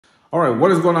All right,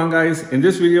 what is going on, guys? In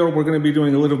this video, we're going to be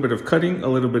doing a little bit of cutting, a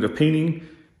little bit of painting,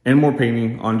 and more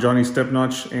painting on Johnny's step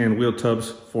notch and wheel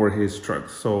tubs for his truck.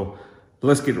 So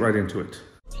let's get right into it.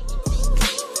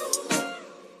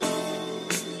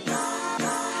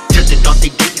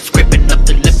 Scraping up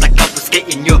the lip like I was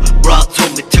skating. Your bra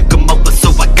told me took him over, so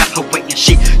I got her waiting.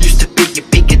 She used to be a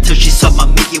big until she saw my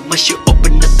million. When she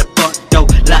opened up the front door,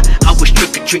 like I was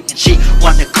trick-or-treating. She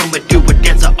wanna come and do a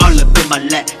dance all up in my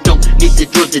lap. Don't need to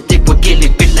draw the dick, we're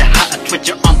getting feeling hot. I twitch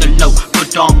her on the low,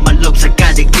 put on my looks. I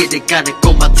gotta get it, gotta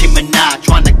go. My team and I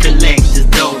trying to collect this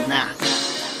dough now.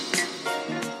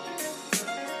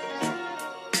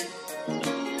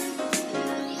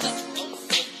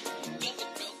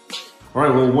 All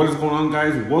right, well, what is going on,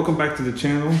 guys? Welcome back to the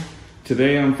channel.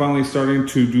 Today, I'm finally starting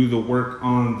to do the work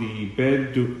on the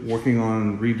bed, working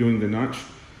on redoing the notch.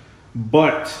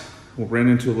 But we ran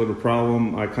into a little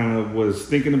problem. I kind of was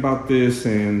thinking about this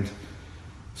and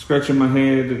scratching my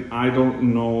head, and I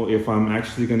don't know if I'm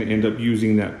actually going to end up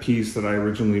using that piece that I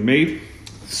originally made.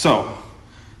 So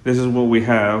this is what we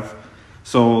have.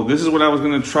 So this is what I was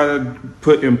going to try to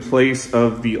put in place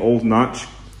of the old notch.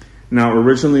 Now,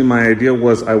 originally my idea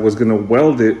was I was gonna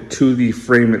weld it to the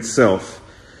frame itself.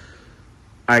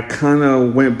 I kind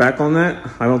of went back on that.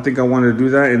 I don't think I wanted to do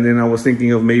that. And then I was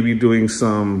thinking of maybe doing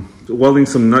welding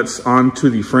some nuts onto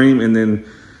the frame and then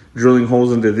drilling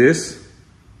holes into this,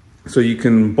 so you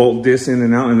can bolt this in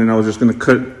and out. And then I was just gonna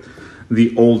cut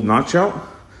the old notch out.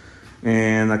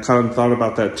 And I kind of thought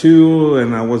about that too,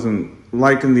 and I wasn't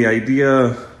liking the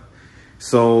idea.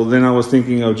 So then I was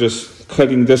thinking of just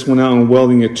cutting this one out and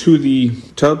welding it to the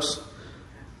tubs.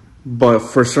 But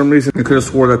for some reason, I could have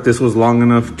swore that this was long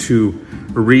enough to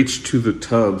reach to the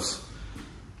tubs.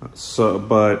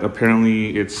 But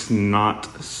apparently it's not.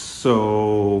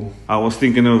 So I was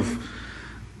thinking of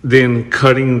then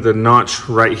cutting the notch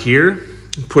right here,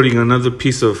 putting another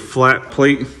piece of flat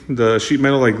plate, the sheet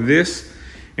metal like this,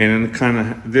 and then kind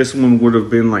of this one would have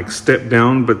been like stepped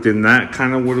down, but then that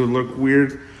kind of would have looked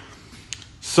weird.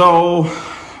 So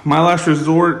my last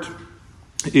resort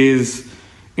is,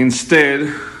 instead,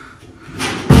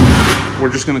 we're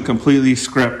just gonna completely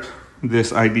scrap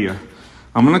this idea.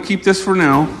 I'm gonna keep this for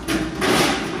now,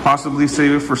 possibly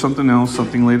save it for something else,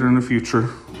 something later in the future,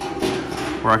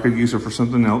 or I could use it for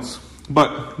something else,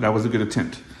 but that was a good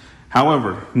attempt.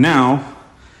 However, now,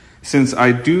 since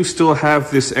I do still have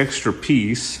this extra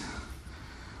piece,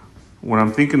 what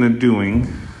I'm thinking of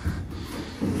doing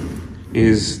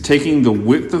is taking the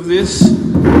width of this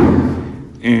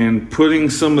and putting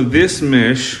some of this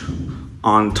mesh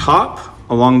on top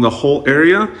along the whole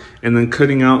area, and then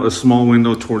cutting out a small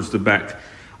window towards the back.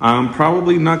 I'm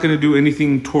probably not going to do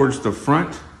anything towards the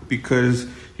front because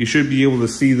you should be able to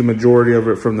see the majority of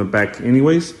it from the back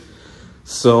anyways.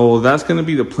 So that's going to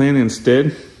be the plan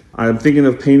instead. I'm thinking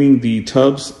of painting the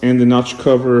tubs and the notch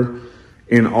cover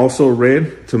in also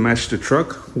red to match the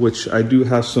truck, which I do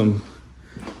have some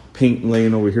paint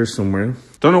laying over here somewhere.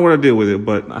 Don't know what I did with it,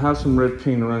 but I have some red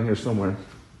paint around here somewhere.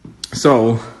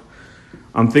 So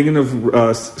I'm thinking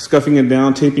of scuffing it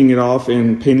down, taping it off,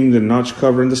 and painting the notch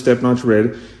cover and the step notch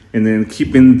red, and then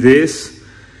keeping this.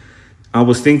 I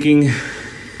was thinking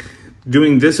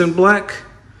doing this in black,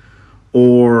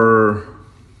 or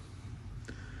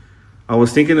I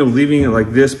was thinking of leaving it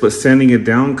like this, but sanding it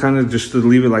down, kind of just to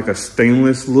leave it like a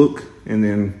stainless look, and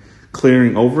then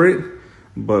clearing over it.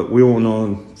 But we won't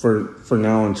know for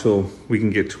now until we can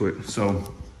get to it.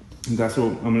 So that's what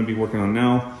I'm gonna be working on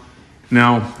now.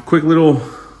 Now, quick little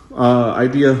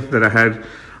idea that I had.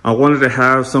 I wanted to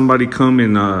have somebody come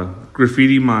and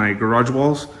graffiti my garage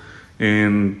walls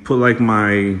and put like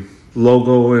my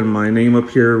logo and my name up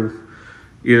here,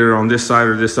 either on this side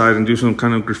or this side, and do some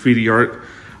kind of graffiti art.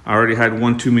 I already had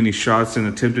one too many shots and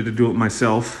attempted to do it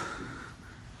myself.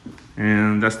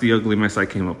 And that's the ugly mess I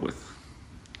came up with.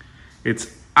 It's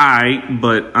aight,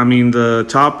 but I mean, the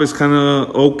top is kind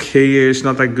of okay-ish,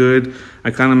 not that good. I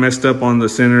kind of messed up on the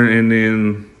center, and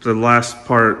then the last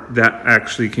part, that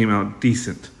actually came out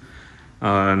decent.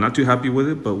 Not too happy with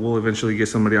it, but we'll eventually get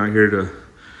somebody out here to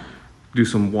do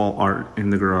some wall art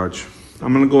in the garage.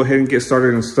 I'm gonna go ahead and get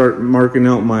started and start marking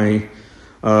out my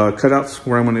cutouts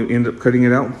where I'm gonna end up cutting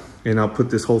it out, and I'll put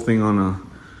this whole thing on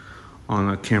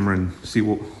a camera and see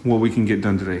what we can get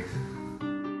done today.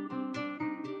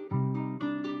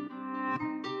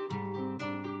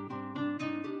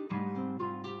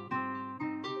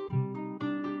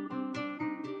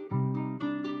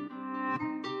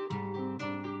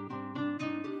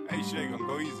 Hey, Shay, gonna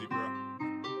go easy, bro.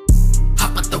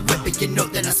 Hop out the whip, jumping, you know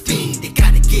that I spin. They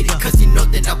gotta get it, cause you know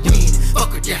that I win.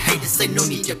 Fuck with your haters, say no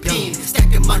need your pen.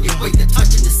 Stacking money way to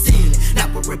touching the ceiling.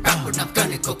 Not worry about when I'm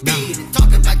gonna go get it.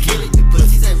 Talking about killing you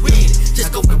pussies ain't winning.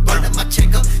 Just go and run up my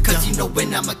checkup, cause you know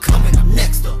when I'm coming, I'm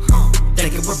next up.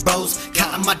 Thinking we're bros,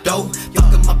 counting my dough.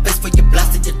 Fucking my best for your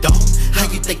blast in your dome. How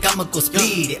you think I'ma go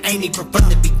speed? It ain't even from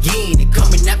the beginning.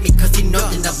 Coming at me cause he know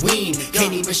that I win.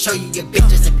 Can't even show you your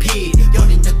bitches and pig.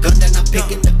 Wanting the gun, then I'm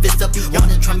picking the fist up. You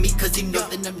wanna try me cause he know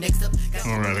that I'm next up.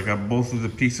 Alright, I got both of the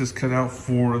pieces cut out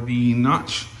for the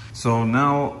notch. So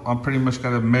now I pretty much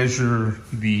gotta measure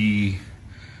the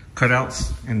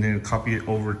cutouts and then copy it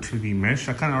over to the mesh.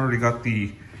 I kind of already got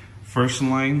the first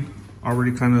line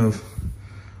already kind of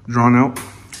drawn out.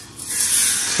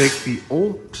 Take the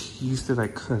old piece that I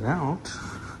cut out.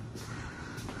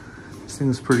 This thing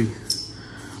is pretty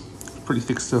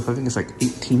thick stuff. I think it's like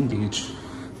 18 gauge.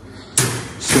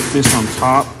 Set this on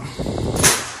top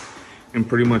and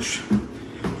pretty much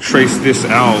trace this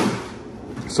out.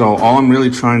 So all I'm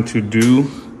really trying to do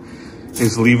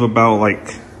is leave about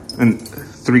like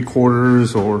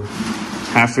 3/4 or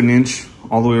half an inch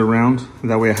all the way around.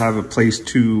 That way I have a place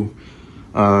to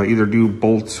either do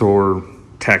bolts or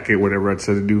tack it, whatever I'd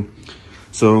said to do.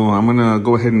 So I'm gonna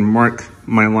go ahead and mark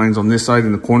my lines on this side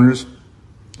in the corners.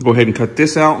 Go ahead and cut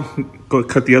this out. Go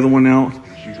cut the other one out.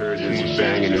 She heard this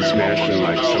banging and smashing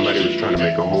like somebody was trying to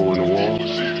make a hole in the wall.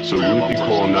 So Ruthie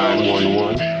called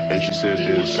 911 and she said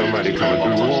there's somebody coming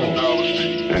through the wall.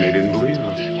 And they didn't believe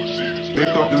her. They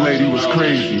thought the lady was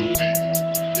crazy.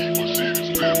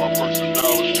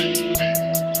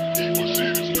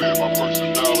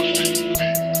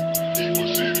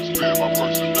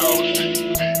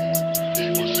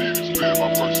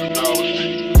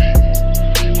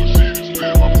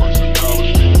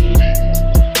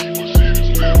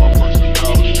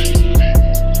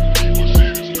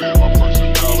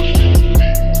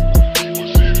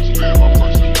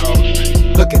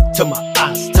 Look into my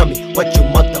eyes, tell me what you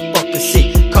motherfuckers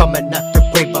see. Coming out the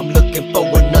grave, I'm looking for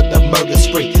another murder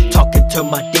spree. Talking to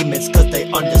my demons cause they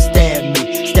understand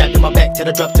me. Stabbed in my back till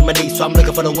I dropped to my knees. So I'm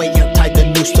looking for the way out, tied the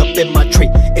noose up in my tree.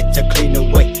 It's a cleaner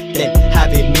way than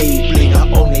having me bleed. I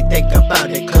only think about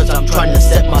it cause I'm trying to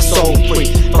set my soul free.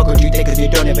 Fuck what you think cause you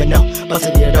don't even know.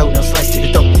 Bustin' in your dough, no slice to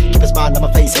the dough. Keep a smile on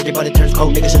my face, everybody turns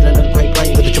cold. Niggas shit another great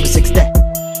plane with a 6 that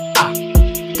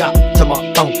I got to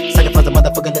my phone. Sacrifice the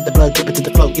motherfucker, let the blood drip into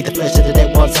the flow. Eat the flesh of the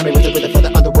dead ones, hurry with it for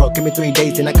the underworld. Give me 3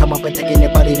 days and I come up and take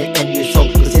anybody to end your soul.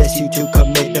 Possess you to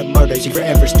commit the murder. You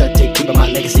forever stuck to keeping my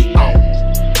legacy on.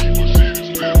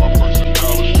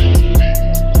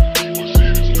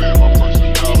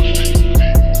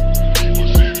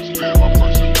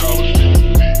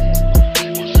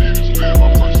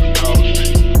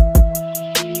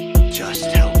 Just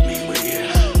help me, will you?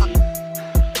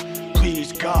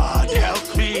 Please, God,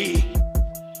 help me.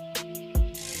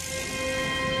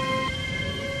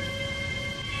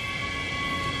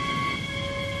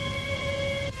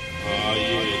 Oh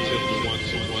yeah, just the 1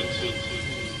 2 1 2.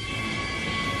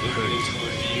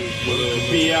 Little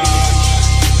B.I.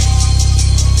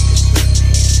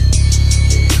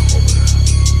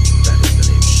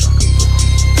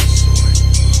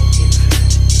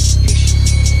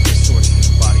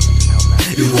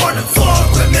 You wanna fuck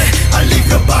with me? I leave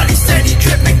your body steady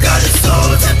dripping, got it so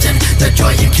tempting. The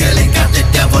joy you killing, got the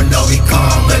devil know he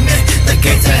come with me. The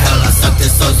gates of hell, I suck the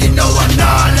souls, you know I'm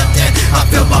not nothing. I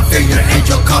feel my fear, your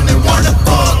angel coming, wanna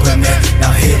fuck with me.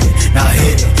 Now hit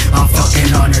it, I'm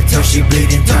fucking on her till she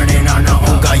bleeding, turning on her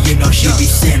own God, you know she be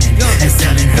sinning. And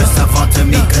selling herself onto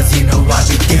me, cause you know I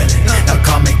be dealing. Now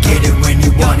come and get it when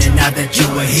you want it, now that you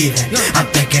a heathen. I'm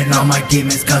thinking all my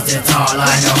demons, cause it's all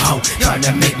I know, ho. Trying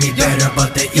to make me better,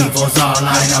 but the evil's all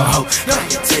I know, ho.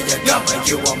 Bring it to your government,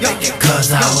 you won't make it,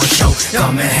 cause I will show.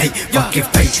 Come and hate, fucking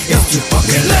fate, if you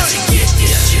fucking let me get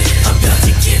this shit. I'm about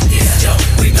to get this dough,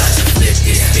 we about to flip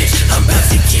this bitch. I'm about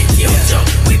to get your dough,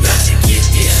 we about to get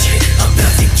this shit. I'm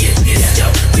about to get this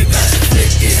dough, we about to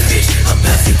flip this bitch. I'm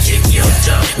about to kick your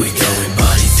dough, we throwing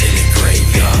bodies in the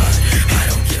graveyard. I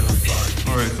don't give a fuck.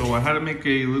 Alright, so I had to make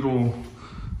a little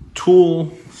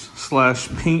tool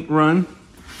 / paint run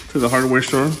to the hardware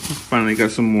store. Finally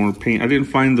got some more paint. I didn't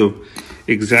find the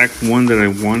exact one that I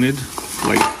wanted,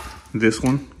 like this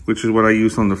one, which is what I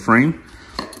used on the frame.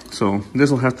 So this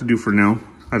will have to do for now.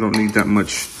 I don't need that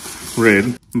much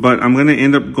red, but I'm gonna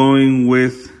end up going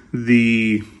with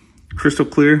the crystal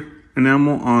clear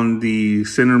enamel on the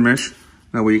center mesh.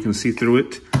 That way you can see through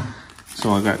it.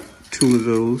 So I got 2 of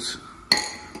those.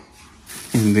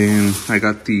 And then I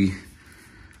got the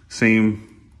same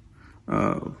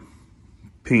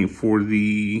paint for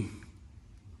the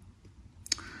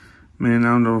Man, I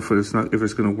don't know if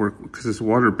it's gonna work because it's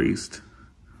water based.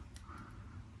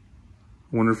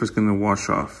 I wonder if it's gonna wash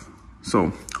off.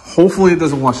 So hopefully it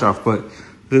doesn't wash off, but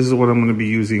this is what I'm gonna be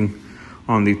using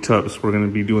on the tubs. We're gonna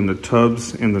be doing the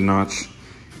tubs and the notch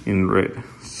in red.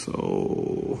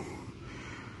 So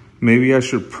maybe I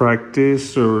should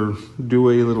practice or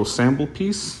do a little sample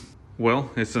piece.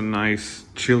 Well, it's a nice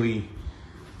chilly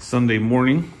Sunday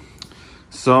morning.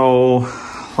 So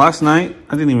last night,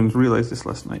 I didn't even realize this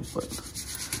last night, but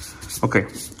okay.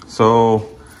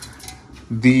 So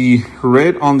the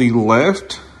red on the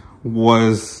left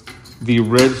was the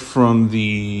red from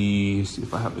the, let's see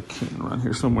if I have a can around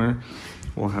here somewhere.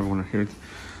 We'll have one here.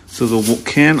 So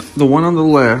the one on the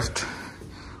left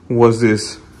was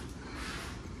this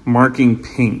marking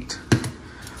paint.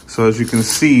 So as you can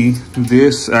see,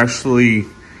 this actually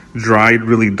dried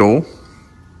really dull.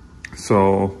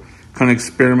 So kind of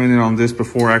experimented on this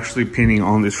before actually painting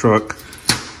on the truck.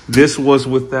 This was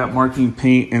with that marking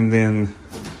paint, and then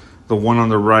the one on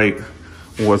the right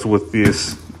was with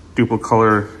this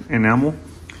duplicolor enamel,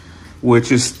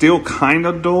 which is still kind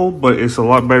of dull, but it's a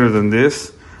lot better than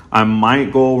this. I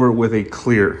might go over it with a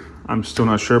clear. I'm still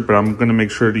not sure, but I'm gonna make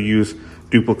sure to use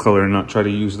duplicolor and not try to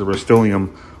use the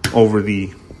Rust-Oleum over the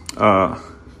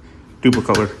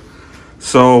duplicolor.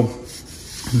 So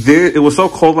it was so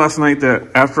cold last night that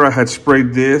after I had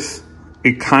sprayed this,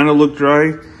 it kind of looked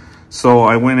dry. So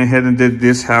I went ahead and did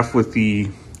this half with the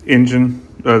engine,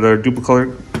 the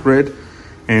duplicolor red.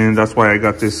 And that's why I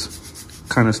got this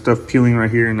kind of stuff peeling right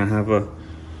here. And I have a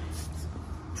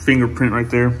fingerprint right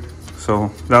there.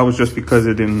 So that was just because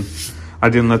I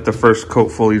didn't let the first coat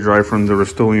fully dry from the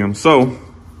Rust-Oleum. So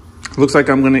looks like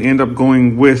I'm gonna end up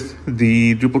going with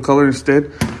the duplicolor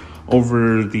instead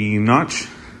over the notch.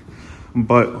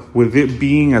 But with it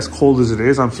being as cold as it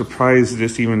is, I'm surprised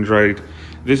this even dried.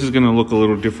 This is gonna look a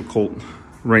little difficult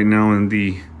right now in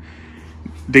the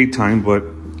daytime, but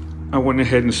I went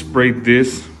ahead and sprayed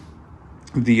this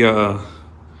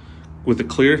with the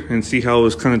clear and see how it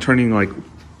was kind of turning like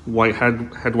white,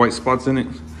 had white spots in it.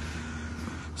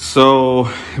 So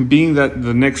being that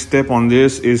the next step on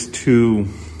this is to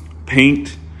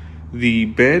paint the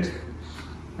bed,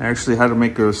 I actually had to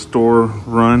make a store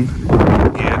run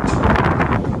and get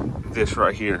this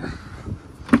right here.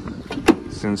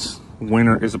 Since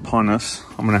winter is upon us,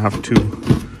 I'm gonna have to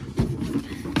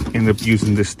end up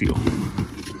using this steel.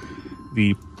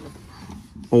 The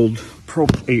old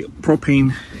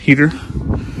propane heater.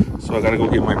 So I gotta go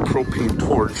get my propane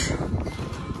torch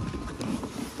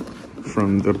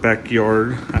from the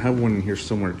backyard. I have one in here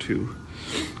somewhere too.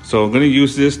 So I'm gonna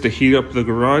use this to heat up the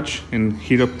garage and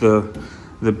heat up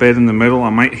the bed in the middle. I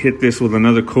might hit this with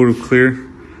another coat of clear.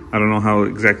 I don't know how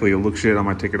exactly it looks yet. I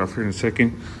might take it off here in a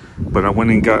second. But I went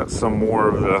and got some more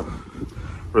of the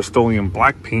Rust-Oleum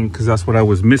black paint because that's what I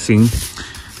was missing.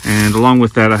 And along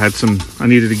with that, I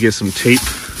needed to get some tape.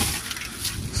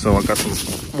 So I got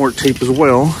some more tape as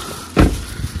well.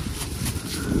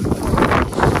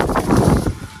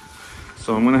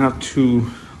 So I'm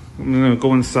gonna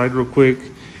go inside real quick,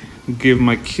 give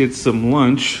my kids some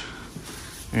lunch,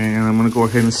 and I'm gonna go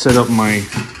ahead and set up my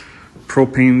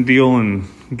propane deal and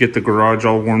get the garage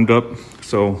all warmed up.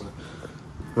 So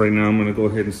right now I'm gonna go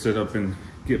ahead and set up and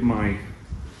get my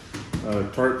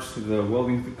tarps, the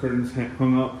welding curtains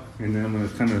hung up, and then I'm gonna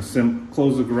kind of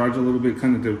close the garage a little bit,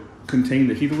 kind of to contain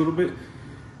the heat a little bit,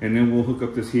 and then we'll hook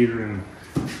up this heater and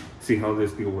see how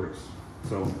this deal works.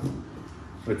 So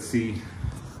let's see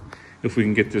if we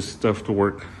can get this stuff to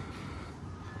work.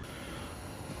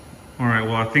 All right,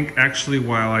 well, I think actually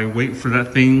while I wait for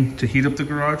that thing to heat up the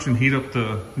garage and heat up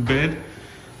the bed,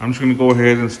 I'm just gonna go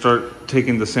ahead and start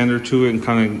taking the sander to it and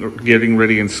kind of getting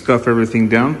ready and scuff everything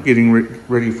down, getting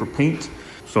ready for paint.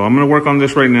 So I'm gonna work on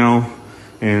this right now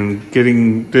and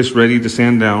getting this ready to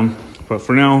sand down. But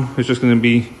for now, it's just gonna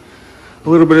be a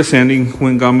little bit of sanding. Went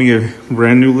and got me a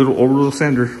brand new little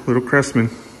sander, little Craftsman.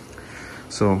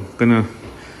 So I'm gonna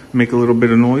make a little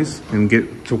bit of noise and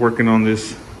get to working on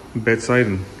this bedside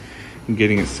and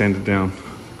getting it sanded down.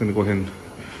 I'm gonna go ahead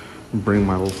and bring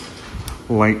my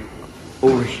light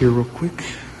over here real quick.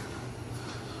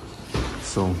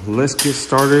 So let's get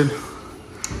started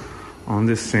on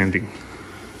this sanding.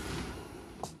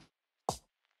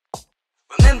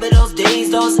 Remember those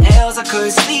days, those L's, I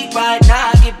couldn't sleep right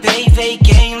now. I get paid,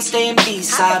 vacay, I'm staying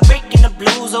B-side. Breaking the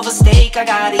blues over steak, I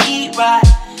gotta eat right.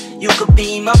 You could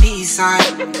be my peace sign.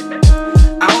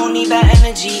 I don't need that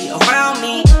energy around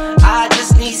me. I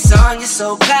just need sun, you're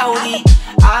so cloudy.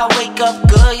 I wake up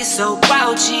good, you're so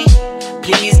grouchy.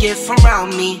 Please get from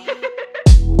around me.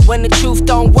 When the truth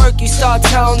don't work, you start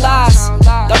telling lies.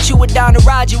 Thought you were down to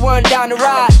ride, you weren't down to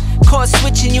ride. caught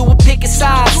switching, you were picking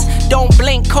sides. Don't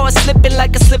blink, caught slipping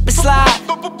like a slip and slide.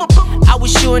 I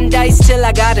was shooting dice till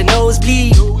I got a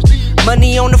nosebleed.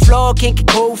 Money on the floor, can't get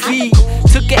cold feet.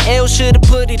 Took a L, should've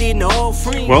put it in all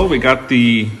free. Well, we got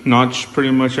the notch,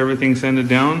 pretty much everything sanded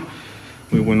down.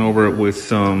 We went over it with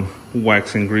some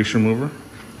wax and grease remover,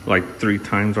 like 3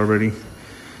 times already.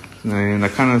 And I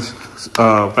kind of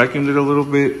vacuumed it a little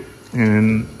bit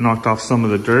and knocked off some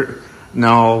of the dirt.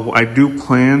 Now, I do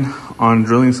plan on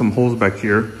drilling some holes back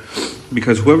here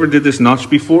because whoever did this notch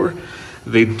before,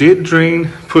 they did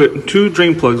put 2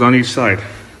 drain plugs on each side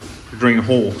to drain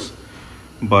holes.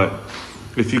 But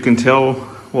if you can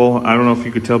tell, well, I don't know if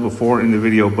you could tell before in the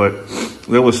video, but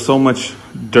there was so much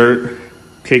dirt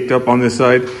caked up on this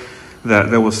side that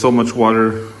there was so much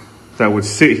water that would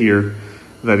sit here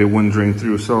that it wouldn't drain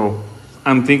through. So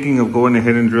I'm thinking of going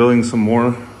ahead and drilling some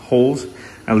more holes,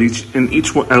 at least in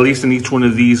each one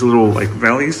of these little like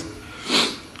valleys,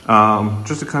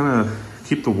 just to kind of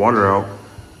keep the water out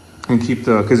and keep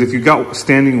because if you got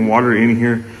standing water in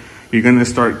here, you're gonna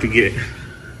start to get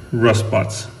rust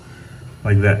spots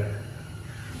like that.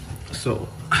 So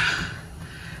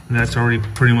that's already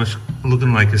pretty much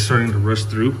looking like it's starting to rust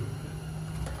through.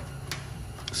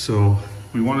 So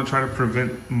we want to try to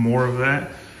prevent more of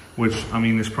that, which I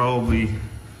mean is probably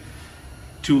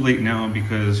too late now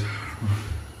because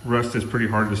rust is pretty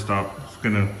hard to stop. It's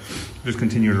gonna just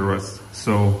continue to rust.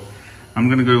 So I'm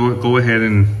gonna go ahead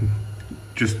and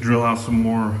just drill out some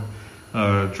more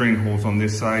drain holes on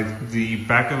this side. The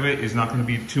back of it is not going to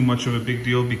be too much of a big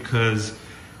deal because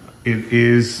it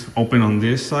is open on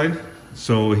this side,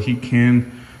 so he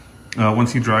can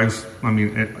once he drives, I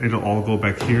mean it'll all go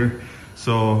back here.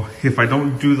 So if I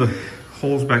don't do the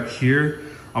holes back here,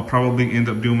 I'll probably end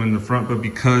up doing them in the front, but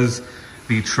because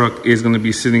the truck is going to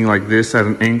be sitting like this at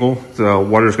an angle, the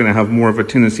water is going to have more of a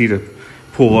tendency to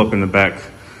pull up in the back.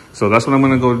 So that's what I'm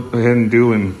going to go ahead and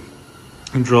do and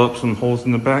drill up some holes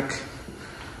in the back.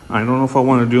 I don't know if I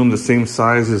want to do them the same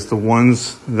size as the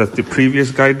ones that the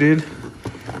previous guy did,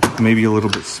 maybe a little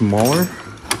bit smaller.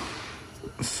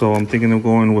 So I'm thinking of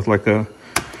going with like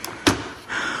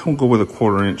we'll go with a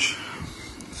 1/4 inch.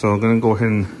 So I'm gonna go ahead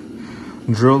and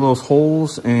drill those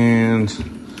holes, and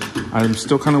I'm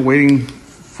still kind of waiting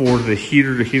for the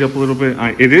heater to heat up a little bit.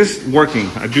 It is working.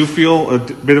 I do feel a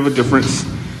bit of a difference.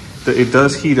 That it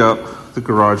does heat up the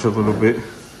garage a little bit,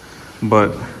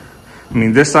 but I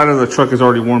mean, this side of the truck is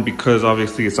already warm because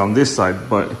obviously it's on this side,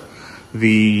 but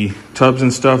the tubs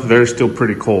and stuff, they're still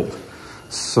pretty cold.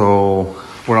 So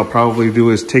what I'll probably do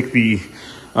is take the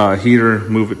heater,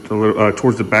 move it a little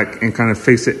towards the back and kind of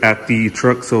face it at the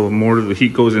truck so more of the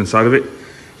heat goes inside of it.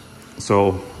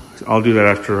 So I'll do that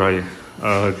after I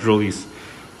drill these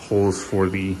holes for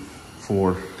the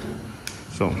floor.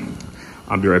 So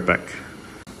I'll be right back.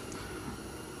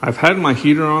 I've had my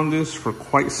heater on this for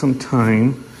quite some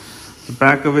time. The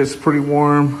back of it's pretty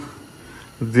warm.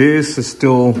 This is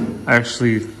still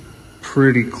actually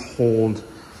pretty cold.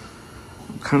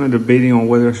 I'm kind of debating on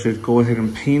whether I should go ahead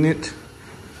and paint it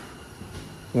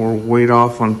or wait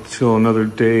off until another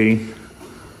day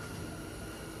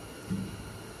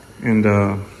and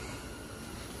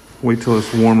wait till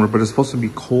it's warmer. But it's supposed to be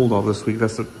cold all this week.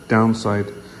 That's the downside.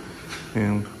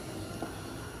 And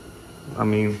I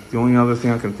mean, the only other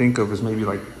thing I can think of is maybe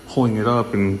like pulling it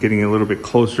up and getting it a little bit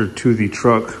closer to the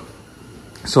truck.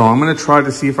 So I'm gonna try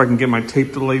to see if I can get my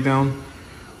tape to lay down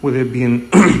with it being,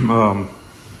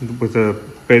 with the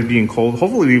bed being cold.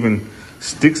 Hopefully it even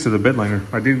sticks to the bed liner.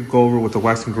 I did go over with the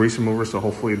wax and grease remover, so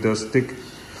hopefully it does stick.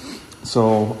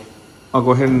 So I'll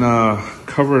go ahead and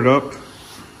cover it up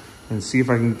and see if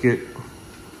I can get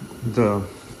the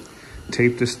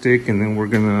tape to stick, and then we're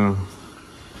gonna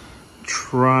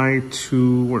try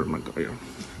to, where am I going?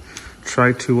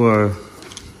 Try to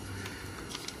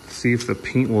see if the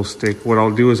paint will stick. What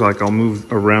I'll do is like I'll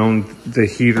move around the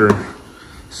heater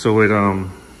so it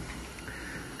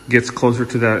gets closer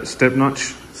to that step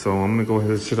notch. So I'm gonna go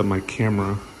ahead and set up my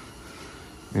camera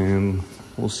and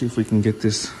we'll see if we can get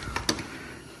this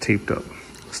taped up.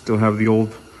 Still have the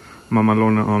old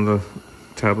Mamalona on the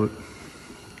tablet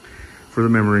for the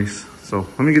memories. So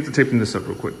let me get the taping this up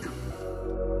real quick.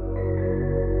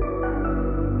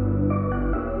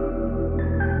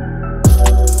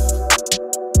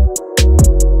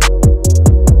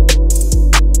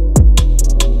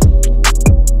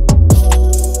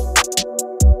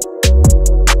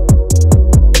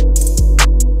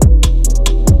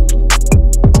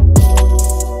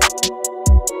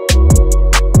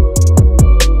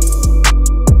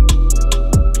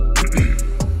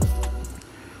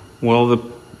 Well, the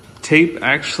tape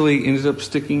actually ended up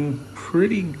sticking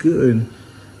pretty good.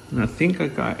 And I think I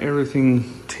got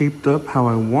everything taped up how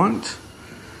I want.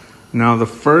 Now the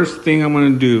first thing I'm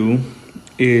gonna do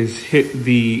is hit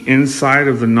the inside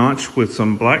of the notch with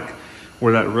some black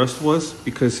where that rust was,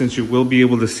 because since you will be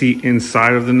able to see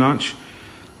inside of the notch,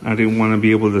 I didn't want to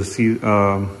be able to see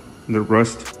the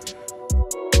rust.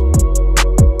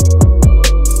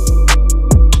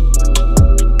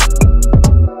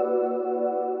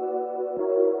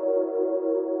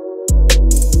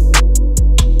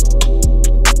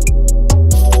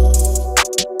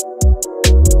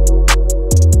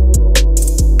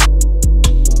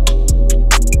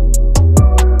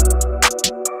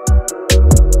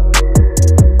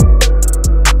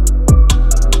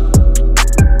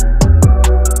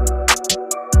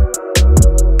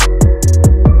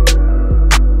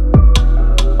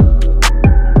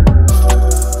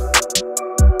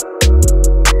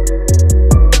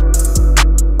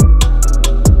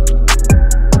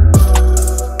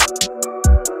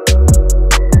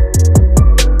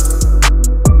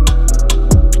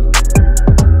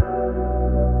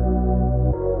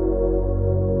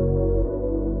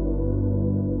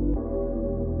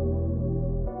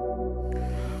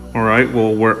 All right,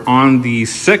 well, we're on the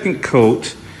second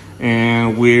coat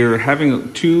and we're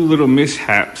having two little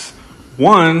mishaps.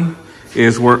 One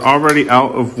is we're already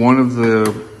out of one of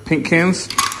the paint cans.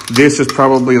 This is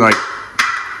probably like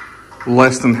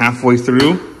less than halfway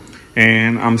through,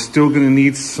 and I'm still gonna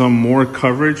need some more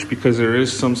coverage because there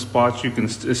is some spots you can,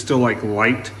 it's still like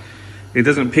light. It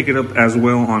doesn't pick it up as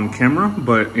well on camera,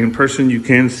 but in person you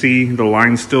can see the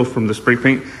line still from the spray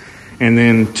paint. And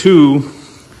then two,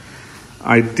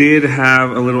 I did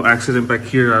have a little accident back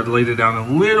here. I laid it down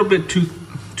a little bit too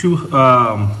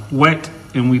wet,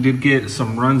 and we did get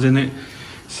some runs in it.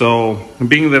 So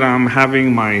being that I'm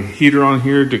having my heater on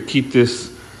here to keep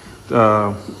this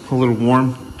a little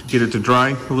warm, to get it to dry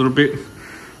a little bit,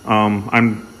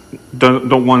 I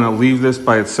don't want to leave this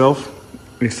by itself.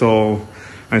 So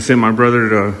I sent my brother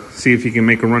to see if he can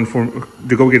make a run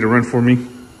to go get a run for me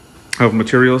of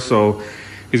materials. So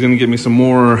he's gonna give me some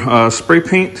more spray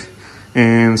paint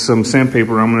and some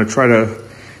sandpaper. I'm gonna try to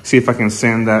see if I can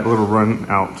sand that little run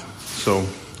out. So,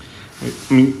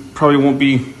 I mean, probably won't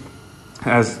be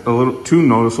as a little too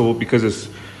noticeable because it's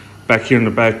back here in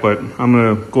the back, but I'm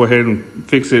gonna go ahead and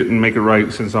fix it and make it right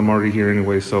since I'm already here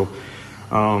anyway. So,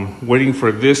 waiting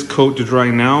for this coat to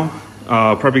dry now.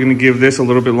 Probably gonna give this a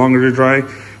little bit longer to dry.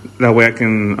 That way I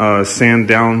can sand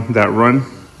down that run.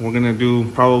 We're gonna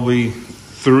do probably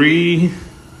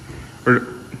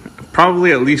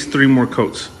probably at least 3 more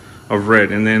coats of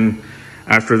red, and then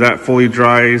after that fully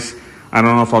dries, I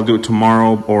don't know if I'll do it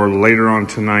tomorrow or later on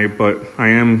tonight, but I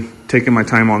am taking my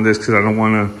time on this because I don't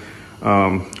want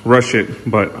to rush it.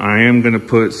 But I am going to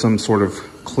put some sort of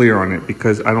clear on it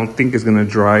because I don't think it's going to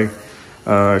dry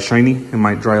shiny. It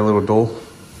might dry a little dull.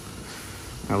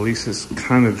 At least it's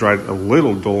kind of dried a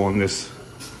little dull on this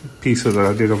piece that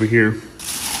I did over here,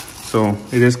 so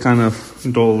it is kind of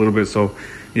dull a little bit. So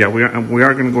yeah, we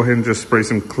are going to go ahead and just spray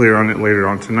some clear on it later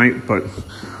on tonight. But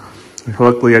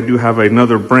luckily I do have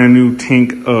another brand new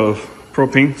tank of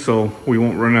propane, so we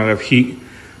won't run out of heat.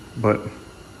 But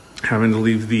having to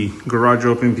leave the garage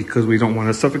open because we don't want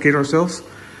to suffocate ourselves.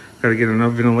 Got to get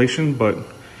enough ventilation, but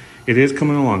it is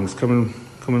coming along. It's coming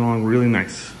along really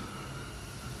nice.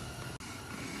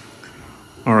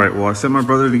 All right, well, I sent my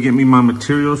brother to get me my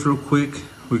materials real quick.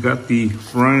 We got the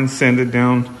run sanded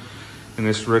down, and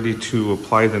it's ready to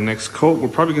apply the next coat. We're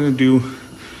probably gonna do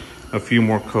a few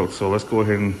more coats, so let's go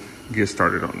ahead and get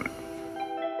started on that.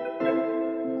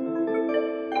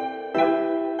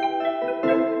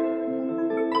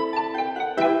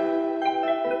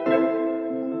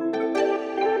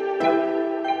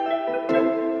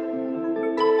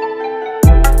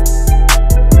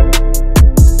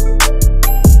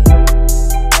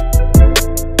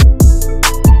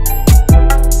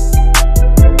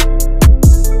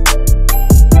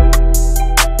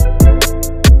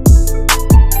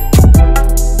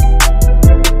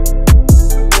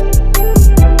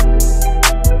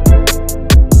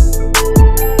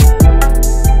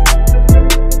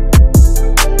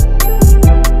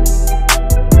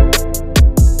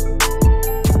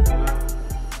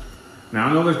 Now,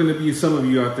 I know there's going to be some of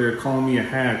you out there calling me a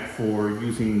hack for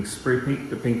using spray paint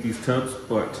to paint these tubs,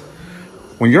 but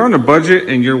when you're on a budget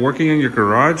and you're working in your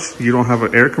garage, you don't have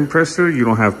an air compressor, you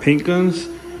don't have paint guns,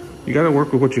 you got to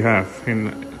work with what you have.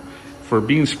 And for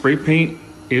being spray paint,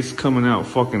 it's coming out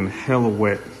fucking hella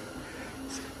wet.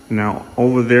 Now,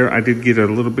 over there, I did get a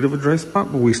little bit of a dry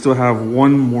spot, but we still have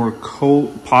 1 more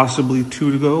coat, possibly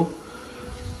 2 to go.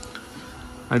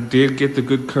 I did get the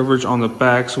good coverage on the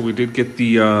back, so we did get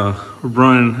the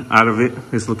run out of it.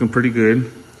 It's looking pretty good.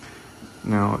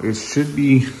 Now it should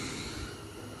be,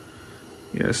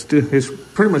 yeah, it's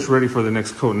pretty much ready for the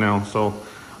next coat now. So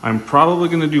I'm probably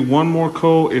gonna do one more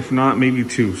coat, if not maybe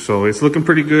two. So it's looking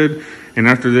pretty good. And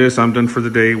after this, I'm done for the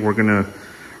day. We're gonna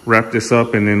wrap this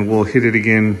up and then we'll hit it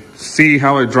again, see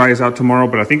how it dries out tomorrow.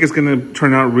 But I think it's gonna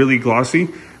turn out really glossy,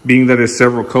 being that it's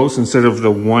several coats instead of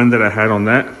the one that I had on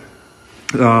that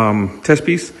test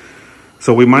piece.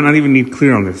 So we might not even need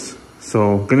clear on this.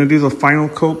 So gonna do the final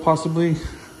coat possibly.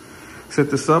 Set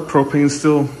this up, propane's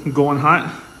still going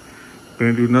hot.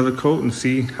 Gonna do another coat and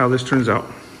see how this turns out.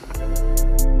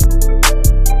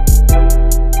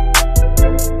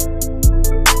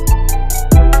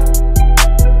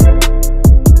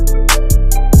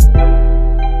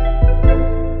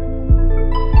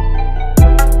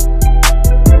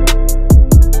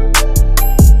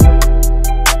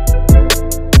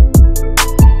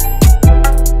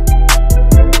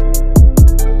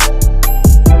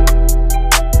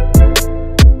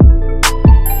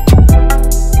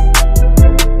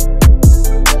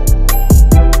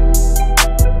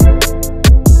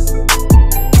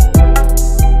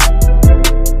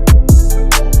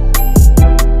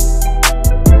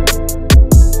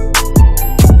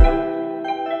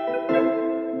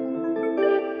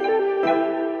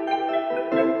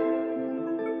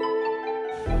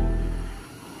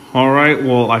 All right,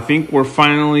 well, I think we're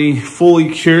finally fully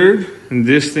cured, and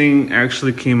this thing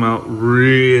actually came out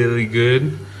really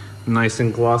good, nice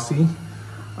and glossy.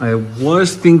 I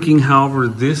was thinking, however,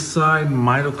 this side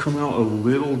might have come out a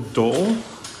little dull.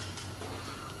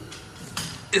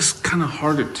 It's kind of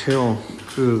hard to tell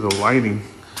because of the lighting,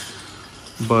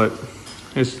 but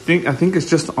I think it's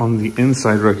just on the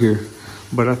inside right here,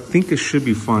 but I think it should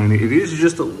be fine. It is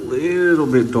just a little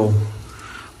bit dull,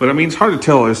 but I mean, it's hard to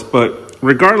tell us, but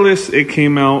regardless, it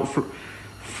came out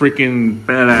freaking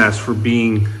badass for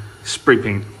being spray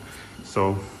paint.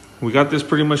 So we got this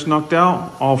pretty much knocked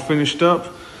out, all finished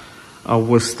up. I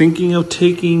was thinking of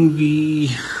taking the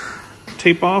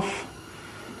tape off,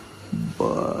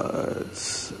 but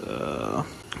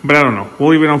I don't know. We'll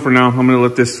leave it on for now. I'm gonna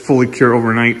let this fully cure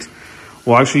overnight.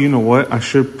 Well, actually, you know what? I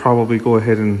should probably go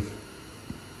ahead and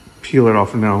peel it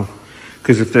off now,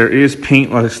 because if there is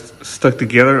paint like stuck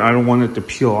together, I don't want it to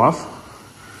peel off.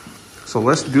 So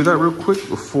let's do that real quick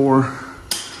before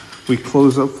we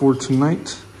close up for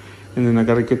tonight. And then I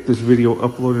gotta get this video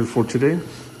uploaded for today.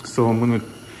 So I'm gonna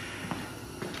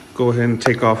go ahead and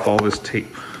take off all this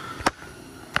tape.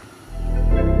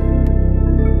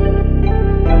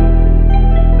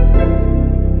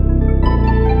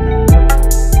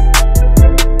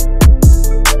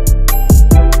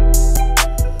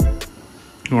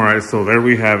 All right, so there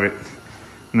we have it.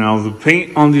 Now the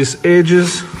paint on these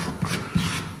edges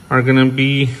are gonna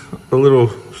be a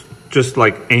little just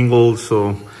like angled.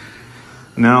 So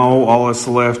now all that's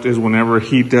left is whenever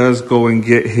he does go and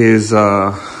get his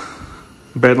bed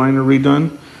liner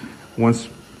redone, once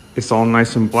it's all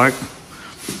nice and black,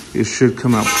 it should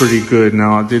come out pretty good.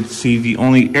 Now I did see the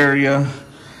only area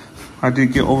I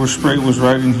did get oversprayed was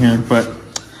right in here, but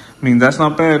I mean, that's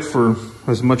not bad for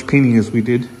as much painting as we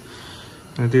did.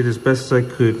 I did as best as I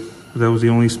could. That was the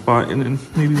only spot, and then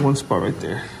maybe one spot right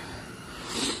there.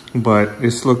 But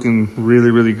it's looking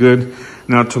really, really good.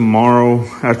 Now tomorrow,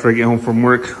 after I get home from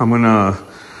work, I'm gonna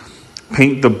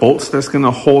paint the bolts that's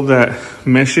gonna hold that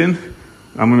mesh in.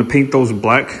 I'm gonna paint those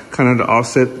black, kind of to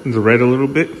offset the red a little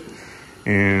bit.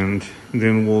 And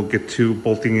then we'll get to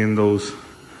bolting in those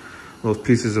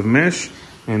pieces of mesh.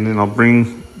 And then I'll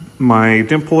bring my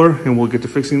dent puller and we'll get to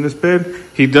fixing this bed.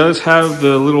 He does have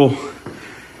the little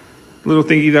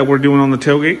thingy that we're doing on the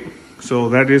tailgate. So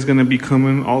that is going to be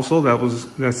coming also.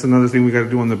 That's another thing we got to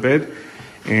do on the bed.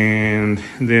 And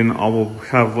then all we'll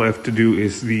have left to do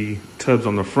is the tubs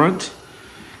on the front.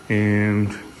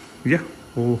 And yeah,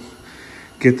 we'll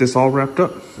get this all wrapped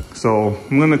up. So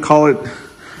I'm going to call it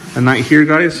a night here,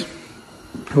 guys.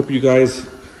 Hope you guys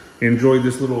enjoyed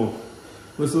this little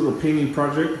painting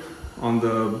project on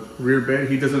the rear bed.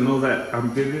 He doesn't know that I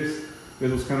did this. It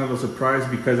was kind of a surprise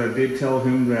because I did tell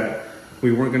him that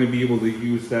we weren't going to be able to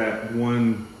use that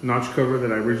one notch cover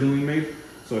that I originally made.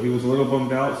 So he was a little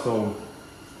bummed out. So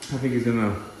I think he's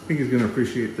gonna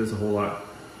appreciate this a whole lot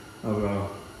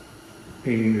of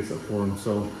painting this up for him.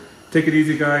 So take it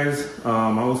easy, guys.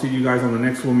 I will see you guys on the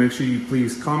next one. Make sure you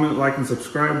please comment, like, and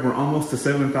subscribe. We're almost to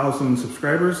 7,000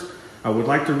 subscribers. I would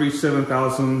like to reach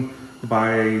 7,000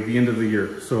 by the end of the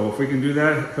year. So if we can do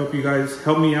that, help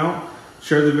me out.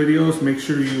 Share the videos. Make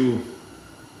sure you,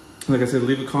 like I said,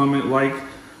 leave a comment, like.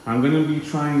 I'm gonna be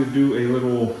trying to do a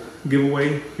little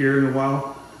giveaway here in a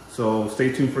while, so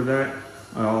stay tuned for that.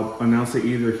 I'll announce it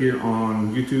either here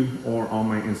on YouTube or on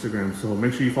my Instagram. So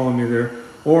make sure you follow me there,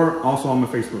 or also on my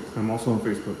Facebook. I'm also on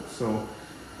Facebook. So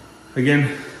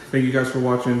again, thank you guys for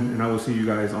watching, and I will see you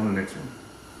guys on the next one.